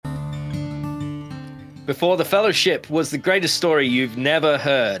Before the Fellowship was the greatest story you've never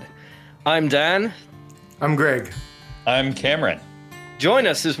heard. I'm Dan. I'm Greg. I'm Cameron. Join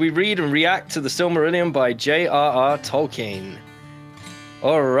us as we read and react to the Silmarillion by J.R.R. Tolkien.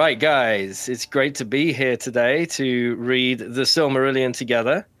 All right, guys, it's great to be here today to read the Silmarillion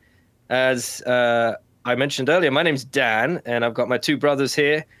together. As I mentioned earlier, my name's Dan, and I've got my two brothers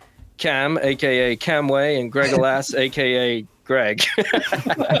here, Cam, a.k.a. Camway, and Greg Alas, a.k.a. Greg.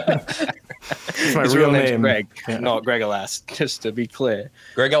 It's my His real name's name. Greg, Yeah. not Greg Alas, just to be clear.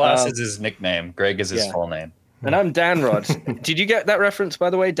 Greg Alas is his nickname. Greg is his yeah. full name. And I'm Danrod. Did you get that reference, by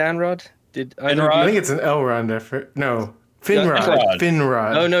the way, Danrod? I think it's an Elrond effort. No, Finrod. Finrod.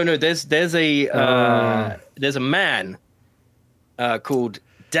 Finrod. No. There's a man called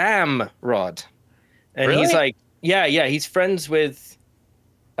Damrod, and Really? he's like, yeah, he's friends with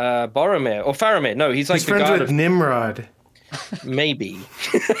Boromir or Faramir. No, he's like He's the friends god with of Nimrod. maybe.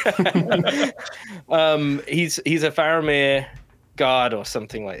 He's a Faramir god or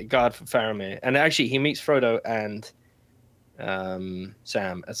something like god for Faramir, and actually he meets Frodo and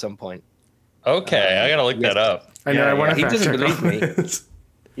Sam at some point. Okay, I gotta look that up. I know. I want to he fact doesn't check believe on me. this.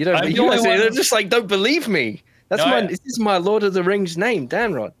 You don't. I'm the You only guys, one- they're just like, don't believe me. That's No, this is my Lord of the Rings name,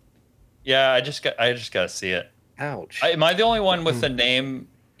 Danrod. Yeah, I just gotta see it. Ouch. Am I the only one with the name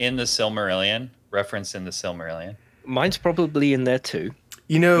in the Silmarillion? Reference in the Silmarillion? Mine's probably in there too.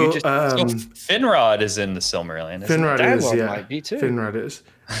 You know, You just- So Finrod is in the Silmarillion. Isn't Finrod is, Danrod yeah. might be too. Finrod is.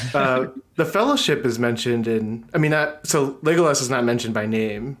 The Fellowship is mentioned in. I mean, so Legolas is not mentioned by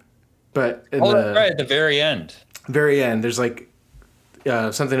name, but in Oh, the that's right, at the very end. very end, there's like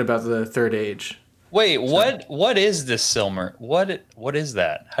something about the Third Age. Wait, what is this What is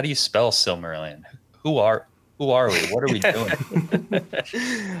that? How do you spell Silmarillion? Who are we? What are we doing?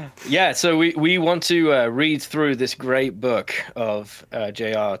 Yeah, so we want to read through this great book of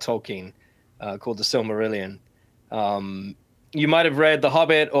J.R.R. Tolkien called The Silmarillion. You might have read The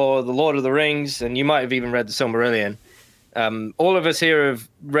Hobbit or The Lord of the Rings, and you might have even read The Silmarillion. All of us here have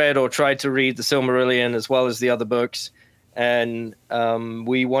read or tried to read The Silmarillion as well as the other books, and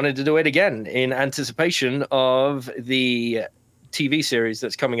we wanted to do it again in anticipation of the TV series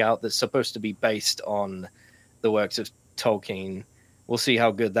that's coming out that's supposed to be based on the works of Tolkien. We'll see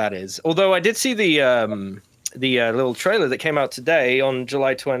how good that is. Although I did see the little trailer that came out today on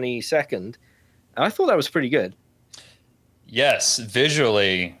July 22nd. I thought that was pretty good. Yes,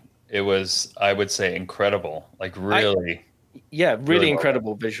 visually it was, I would say, incredible. Like really. Yeah, really Really well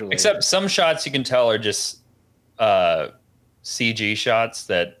incredible visually. Except some shots you can tell are just CG shots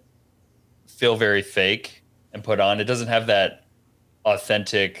that feel very fake and put on. It doesn't have that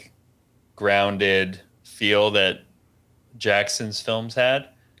authentic, grounded feel that Jackson's films had.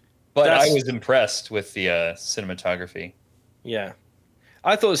 But I was impressed with the cinematography. Yeah.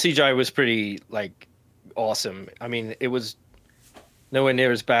 I thought the CGI was pretty, awesome. I mean, it was nowhere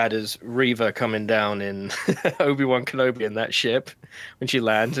near as bad as Reva coming down in Obi-Wan Kenobi in that ship when she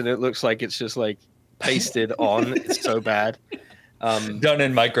lands, and it looks like it's just, pasted on. It's so bad. Done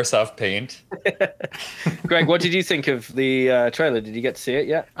in Microsoft Paint. Greg, what did you think of the trailer? Did you get to see it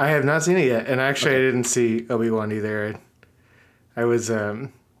yet? I have not seen it yet, and actually, I didn't see Obi-Wan either. I was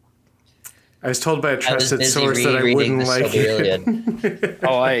told by a trusted source that I wouldn't like it.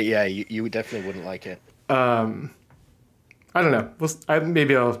 You definitely wouldn't like it. I don't know.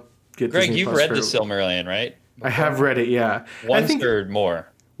 Maybe I'll get. Greg, Disney you've Plus read for- the Silmarillion, right? I have read it. Yeah, Once I think or more.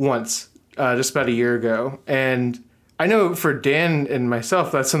 once, just about a year ago, and I know for Dan and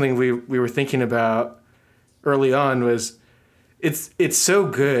myself, that's something we were thinking about early on. Was it's so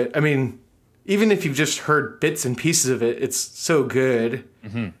good. I mean, even if you've just heard bits and pieces of it, it's so good.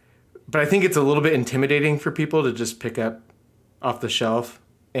 Mm-hmm. But I think it's a little bit intimidating for people to just pick up off the shelf.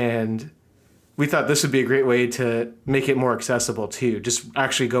 And we thought this would be a great way to make it more accessible too. Just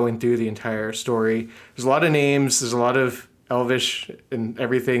actually going through the entire story. There's a lot of names. There's a lot of Elvish and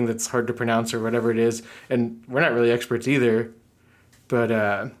everything that's hard to pronounce or whatever it is. And we're not really experts either. But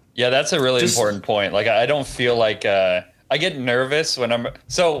yeah, that's a really important point. I don't feel like I get nervous when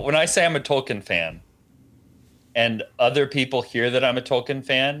I say I'm a Tolkien fan and other people hear that I'm a Tolkien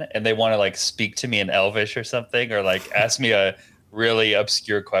fan and they want to speak to me in Elvish or something, or ask me a really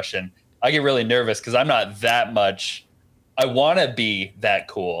obscure question. I get really nervous because I'm not that much. I want to be that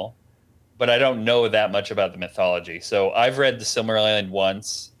cool, but I don't know that much about the mythology. So I've read the Silmarillion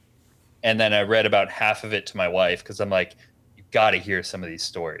once, and then I read about half of it to my wife because I'm like, you've got to hear some of these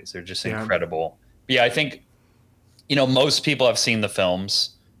stories. They're just incredible. But yeah, I think, most people have seen the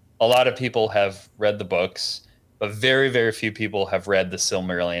films. A lot of people have read the books, but very, very few people have read the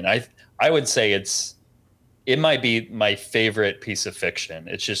Silmarillion. I would say it might be my favorite piece of fiction.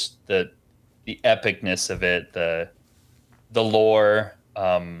 It's just that the epicness of it, the lore,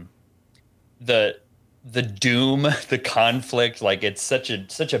 the doom, the conflict. Like it's such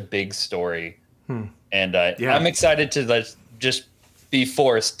a big story, and I'm excited to just be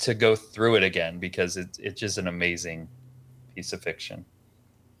forced to go through it again because it's just an amazing piece of fiction.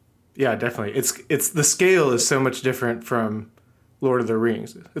 Yeah, definitely. It's the scale is so much different from Lord of the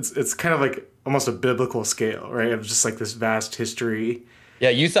Rings. It's kind of like almost a biblical scale, right? Of just like this vast history. Yeah,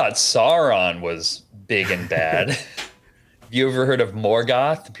 you thought Sauron was big and bad. Have you ever heard of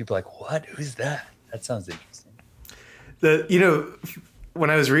Morgoth? People are like, what? Who's that? That sounds interesting. When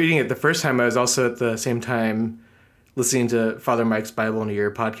I was reading it the first time, I was also at the same time listening to Father Mike's Bible in a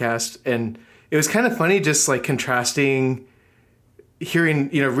Year podcast, and it was kind of funny just like contrasting, hearing,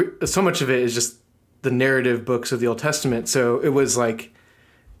 so much of it is just the narrative books of the Old Testament. So it was like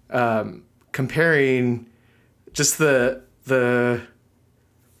comparing just the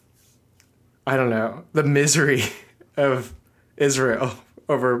I don't know, the misery of Israel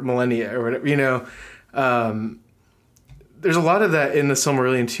over millennia or whatever, there's a lot of that in the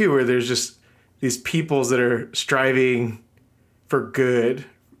Silmarillion too, where there's just these peoples that are striving for good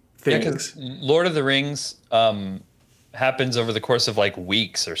things. Yeah, Lord of the Rings happens over the course of like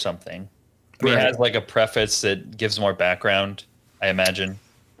weeks or something. I mean, It has like a preface that gives more background, I imagine.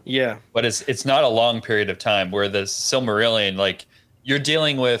 Yeah. But it's not a long period of time, where the Silmarillion, like you're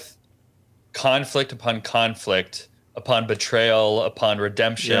dealing with conflict upon betrayal, upon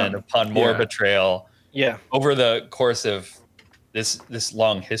redemption, upon more betrayal. Yeah. Over the course of this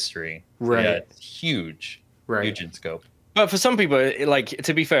long history. Right. Yeah, it's huge. Right. Huge in scope. But for some people,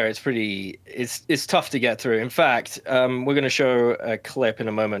 to be fair, it's tough to get through. In fact, we're going to show a clip in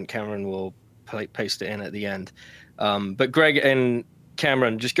a moment. Cameron will paste it in at the end. But Greg and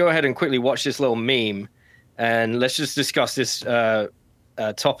Cameron, just go ahead and quickly watch this little meme, and let's just discuss this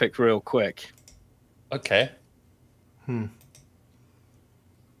topic real quick. Okay. I'm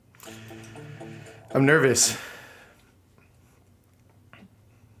nervous.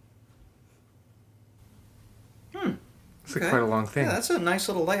 It's quite a long thing. Yeah, that's a nice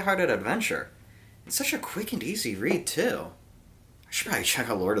little lighthearted adventure. It's such a quick and easy read, too. I should probably check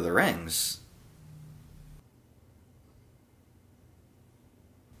out Lord of the Rings.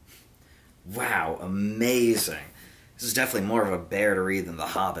 Wow, amazing. This is definitely more of a bear to read than The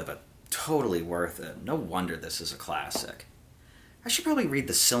Hobbit, but totally worth it. No wonder this is a classic. I should probably read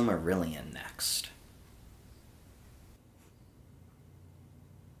the Silmarillion next.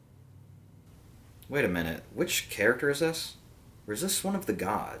 Wait a minute, which character is this? Or is this one of the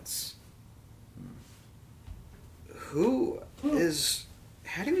gods? Who is...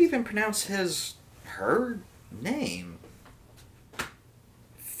 How do you even pronounce her name?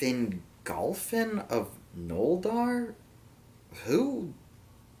 Fingolfin of Noldor? Who?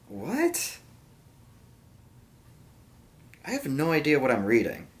 What? I have no idea what I'm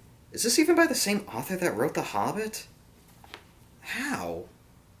reading. Is this even by the same author that wrote The Hobbit? How?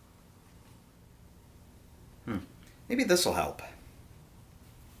 Maybe this'll help.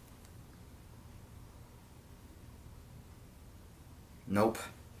 Nope.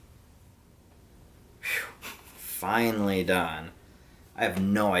 Whew. Finally done. I have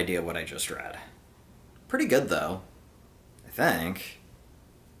no idea what I just read. Pretty good, though. I think.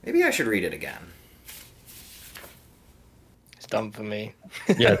 Maybe I should read it again. It's done for me.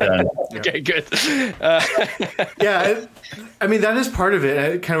 Yeah, done. Okay, good. Yeah, I mean, that is part of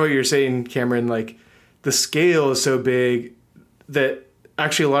it. Kind of what you're saying, Cameron, like, the scale is so big that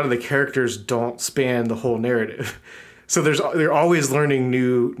actually a lot of the characters don't span the whole narrative. So they're always learning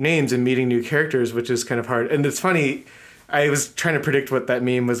new names and meeting new characters, which is kind of hard. And it's funny, I was trying to predict what that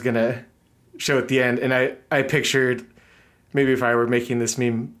meme was going to show at the end, and I pictured maybe if I were making this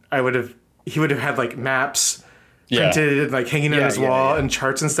meme, he would have had like maps printed and like hanging on his wall and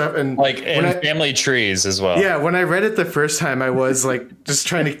charts and stuff, and like family trees as well. Yeah, when I read it the first time, I was like just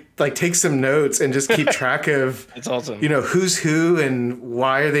trying to like take some notes and just keep track of it's awesome. Who's who and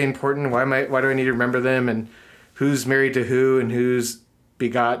why are they important? Why do I need to remember them? And who's married to who and who's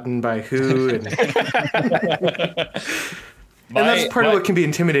begotten by who? And, and that's part of what can be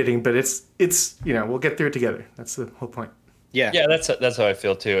intimidating, but it's we'll get through it together. That's the whole point. Yeah, that's how I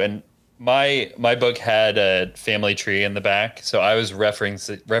feel too. And my book had a family tree in the back, so I was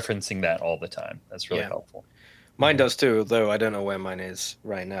referencing that all the time. That's really helpful. Mine does too, although I don't know where mine is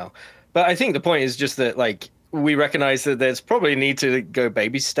right now. But I think the point is just that like we recognize that there's probably a need to go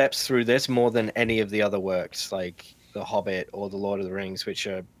baby steps through this more than any of the other works like The Hobbit or The Lord of the Rings, which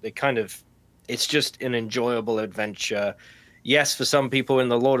are it's just an enjoyable adventure. Yes, for some people in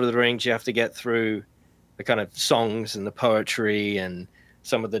The Lord of the Rings, you have to get through the kind of songs and the poetry and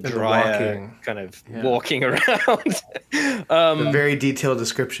some of the And the drier walking. kind of Yeah. walking around. The very detailed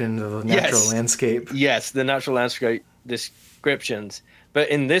description of the natural Yes. landscape. Yes, the natural landscape descriptions. But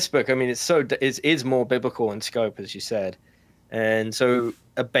in this book, I mean, it is more biblical in scope, as you said, and so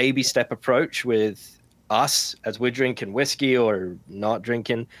a baby step approach with us as we're drinking whiskey or not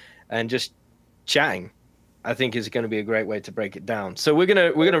drinking, and just chatting, I think is going to be a great way to break it down. So we're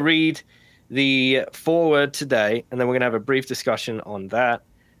gonna read the foreword today, and then we're gonna have a brief discussion on that,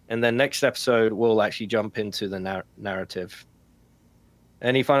 and then next episode we'll actually jump into the narrative.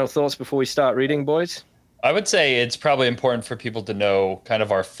 Any final thoughts before we start reading, boys? I would say it's probably important for people to know kind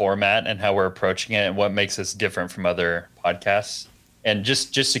of our format and how we're approaching it and what makes us different from other podcasts. And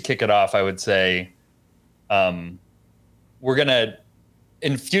just to kick it off, I would say we're gonna,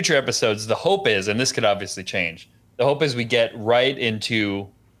 in future episodes, the hope is, and this could obviously change, the hope is we get right into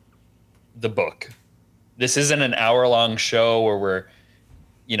the book. This isn't an hour-long show where we're,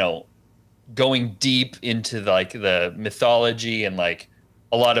 going deep into the mythology and like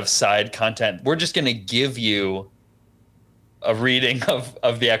a lot of side content. We're just going to give you a reading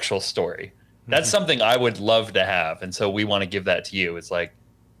of the actual story. That's something I would love to have. And so we want to give that to you. It's like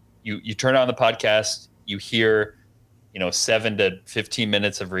you turn on the podcast, you hear, 7 to 15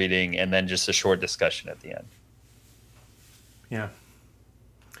 minutes of reading, and then just a short discussion at the end. Yeah.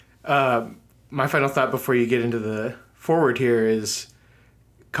 My final thought before you get into the forward here is,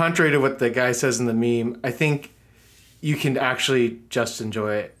 contrary to what the guy says in the meme, I think you can actually just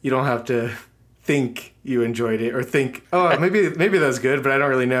enjoy it. You don't have to think you enjoyed it or think, oh, maybe that's good, but I don't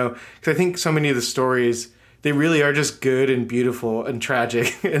really know. Because I think so many of the stories, they really are just good and beautiful and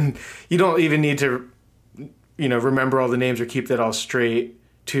tragic. And you don't even need to, remember all the names or keep that all straight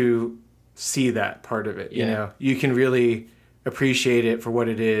to see that part of it. Yeah. You can really appreciate it for what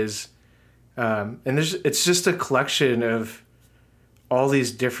it is. And it's just a collection of all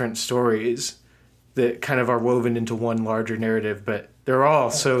these different stories that kind of are woven into one larger narrative, but they're all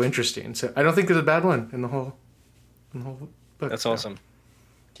so interesting. So I don't think there's a bad one in the whole book. That's awesome.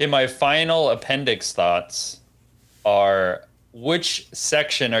 Okay, my final appendix thoughts are, which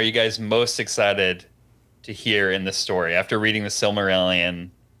section are you guys most excited to hear in the story after reading the Silmarillion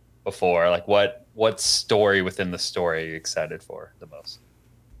before? Like what story within the story are you excited for the most?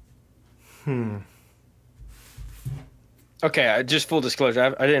 Okay, just full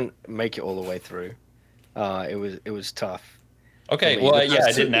disclosure, I didn't make it all the way through. It was tough. Okay, me. well, This yeah, was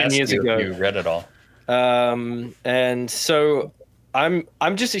I didn't 10 ask years you ago. if you read it all. And so I'm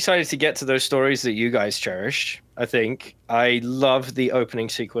just excited to get to those stories that you guys cherish. I think I love the opening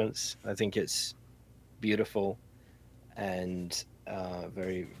sequence. I think it's beautiful and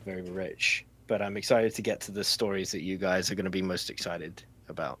very, very rich. But I'm excited to get to the stories that you guys are going to be most excited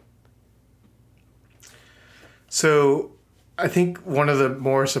about. So I think one of the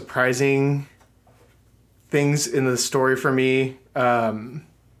more surprising things in the story for me,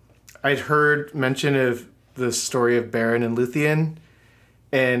 I'd heard mention of the story of Beren and Luthien,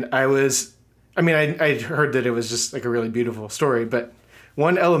 and I'd heard that it was just like a really beautiful story, but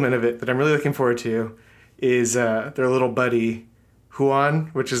one element of it that I'm really looking forward to is their little buddy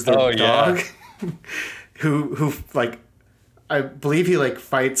Huan, which is their dog, who like, I believe he like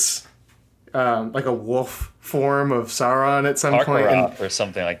fights like a wolf form of Sauron at some point, or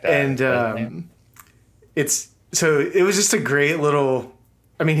something like that. And it was just a great little.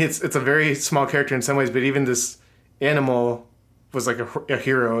 I mean, it's a very small character in some ways, but even this animal was like a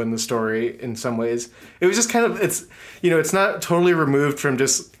hero in the story in some ways. It was just kind of, it's not totally removed from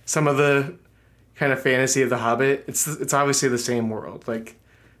just some of the kind of fantasy of The Hobbit. It's obviously the same world. Like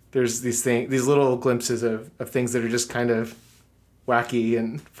there's these little glimpses of things that are just kind of wacky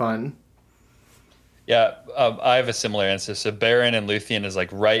and fun. Yeah, I have a similar answer. So Beren and Luthien is like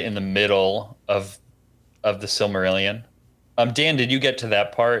right in the middle of the Silmarillion. Dan, did you get to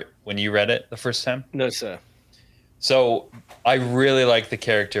that part when you read it the first time? No, sir. So I really like the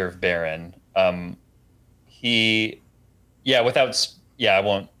character of Beren. I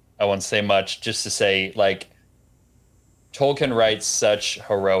won't say much. Just to say, like, Tolkien writes such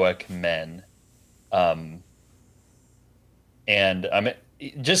heroic men, and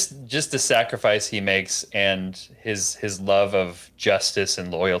just the sacrifice he makes and his love of justice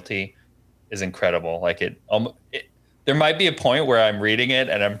and loyalty is incredible. Like there might be a point where I'm reading it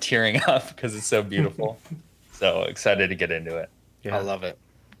and I'm tearing up because it's so beautiful. So excited to get into it. Yeah. I love it.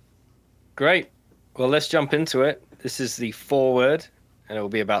 Great. Well, let's jump into it. This is the foreword, and it will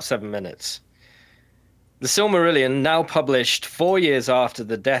be about 7 minutes. The Silmarillion, now published 4 years after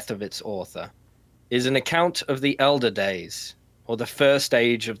the death of its author, is an account of the Elder Days, or the first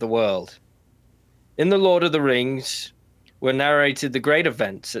age of the world. In The Lord of the Rings, were narrated the great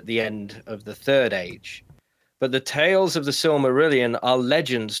events at the end of the Third Age. But the tales of the Silmarillion are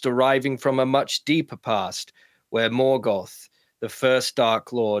legends deriving from a much deeper past, where Morgoth, the first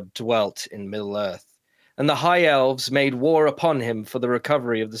Dark Lord, dwelt in Middle-earth, and the High Elves made war upon him for the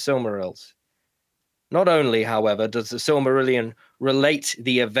recovery of the Silmarils. Not only, however, does the Silmarillion relate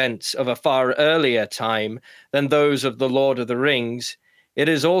the events of a far earlier time than those of the Lord of the Rings, it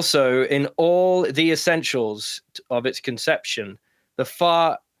is also, in all the essentials of its conception, the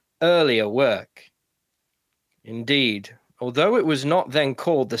far earlier work. Indeed, although it was not then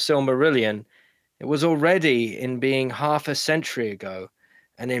called the Silmarillion, it was already in being half a century ago,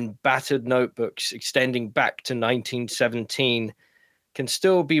 and in battered notebooks extending back to 1917 can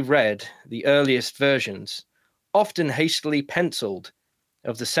still be read the earliest versions, often hastily penciled,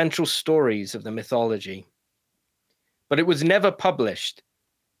 of the central stories of the mythology. But it was never published,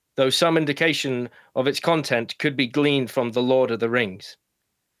 though some indication of its content could be gleaned from The Lord of the Rings.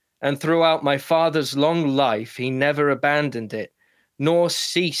 And throughout my father's long life, he never abandoned it, nor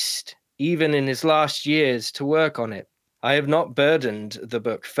ceased, even in his last years, to work on it. I have not burdened the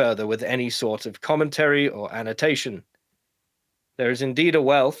book further with any sort of commentary or annotation. There is indeed a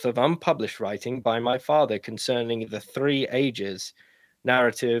wealth of unpublished writing by my father concerning the three ages: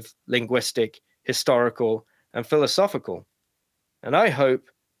 narrative, linguistic, historical, and philosophical, and I hope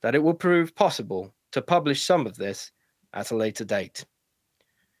that it will prove possible to publish some of this at a later date.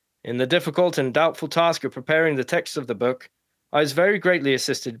 In the difficult and doubtful task of preparing the text of the book, I was very greatly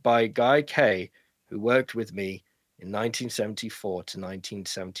assisted by Guy Kay, who worked with me in 1974 to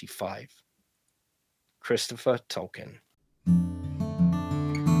 1975. Christopher Tolkien.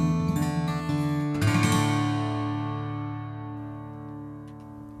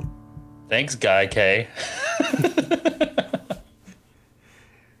 Thanks, Guy K.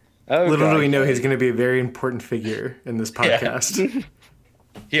 Little do we know he's going to be a very important figure in this podcast. Yeah.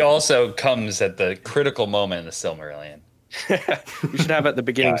 He also comes at the critical moment in the Silmarillion. We should have at the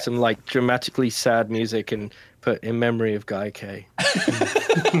beginning some like dramatically sad music and put in memory of Guy K.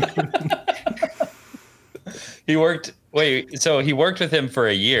 He worked with him for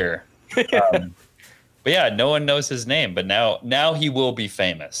a year. But yeah, no one knows his name, but now he will be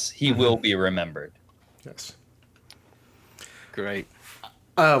famous. He will be remembered. Yes. Great.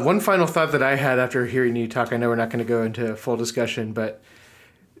 One final thought that I had after hearing you talk, I know we're not going to go into a full discussion, but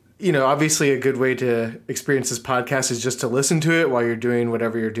obviously a good way to experience this podcast is just to listen to it while you're doing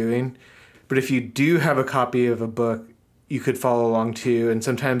whatever you're doing. But if you do have a copy of a book, you could follow along too, and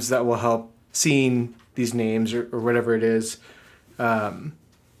sometimes that will help seeing these names or whatever it is. And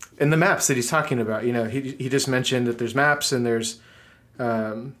the maps that he's talking about, he just mentioned that there's maps and there's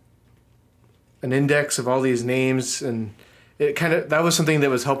an index of all these names, and that was something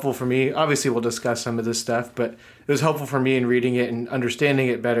that was helpful for me. Obviously, we'll discuss some of this stuff, but it was helpful for me in reading it and understanding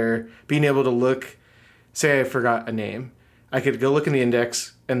it better, being able to look, say I forgot a name. I could go look in the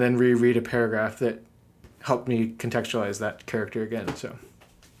index and then reread a paragraph that helped me contextualize that character again. So.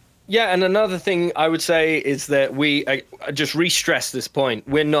 Yeah, and another thing I would say is that we just re-stress this point.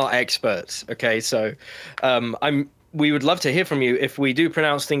 We're not experts, okay? So we would love to hear from you if we do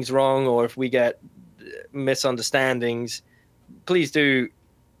pronounce things wrong or if we get misunderstandings. Please do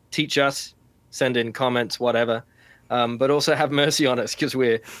teach us, send in comments, whatever. But also have mercy on us because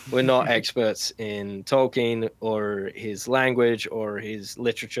we're not experts in Tolkien or his language or his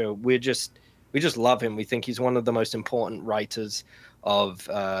literature. We just love him. We think he's one of the most important writers of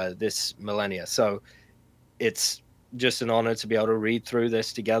this millennia. So it's just an honor to be able to read through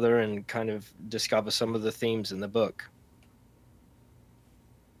this together and kind of discover some of the themes in the book.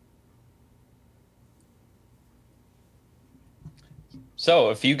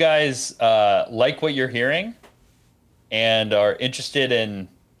 So if you guys like what you're hearing and are interested in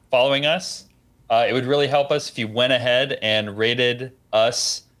following us, it would really help us if you went ahead and rated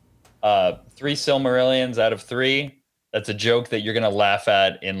us 3 Silmarillions out of 3. That's a joke that you're going to laugh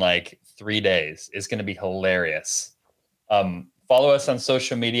at in like 3 days. It's going to be hilarious. Follow us on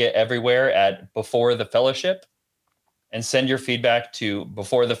social media everywhere at Before the Fellowship, and send your feedback to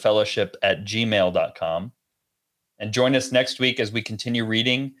beforethefellowship@gmail.com. And join us next week as we continue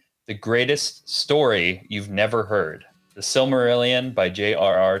reading the greatest story you've never heard, The Silmarillion by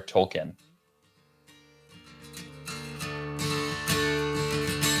J.R.R. Tolkien.